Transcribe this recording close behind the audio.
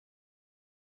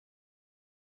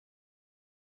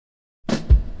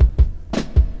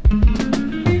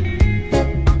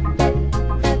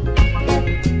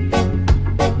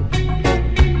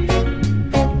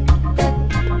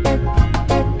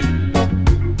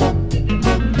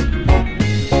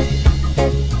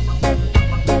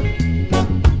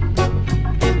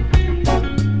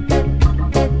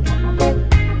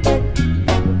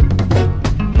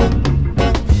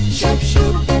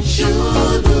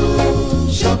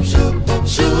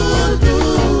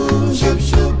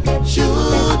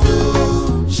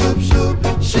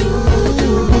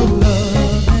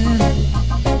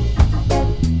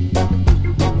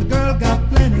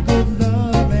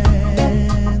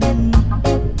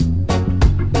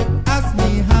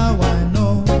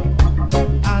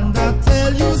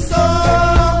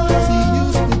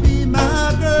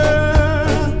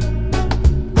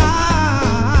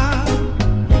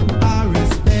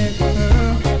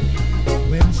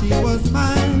she was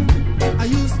mine, I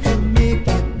used to make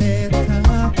it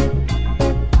better.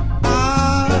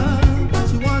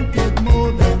 She wanted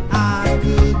more than I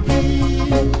could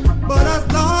give, but as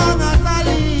long as I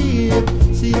live,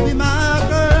 she'll be my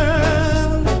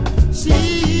girl. She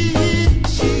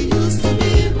used to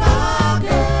be my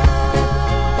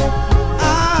girl.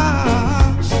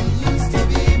 She used to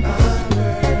be my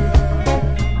girl.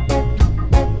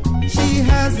 She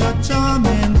has a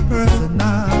charming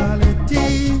personality.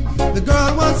 The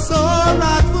girl was so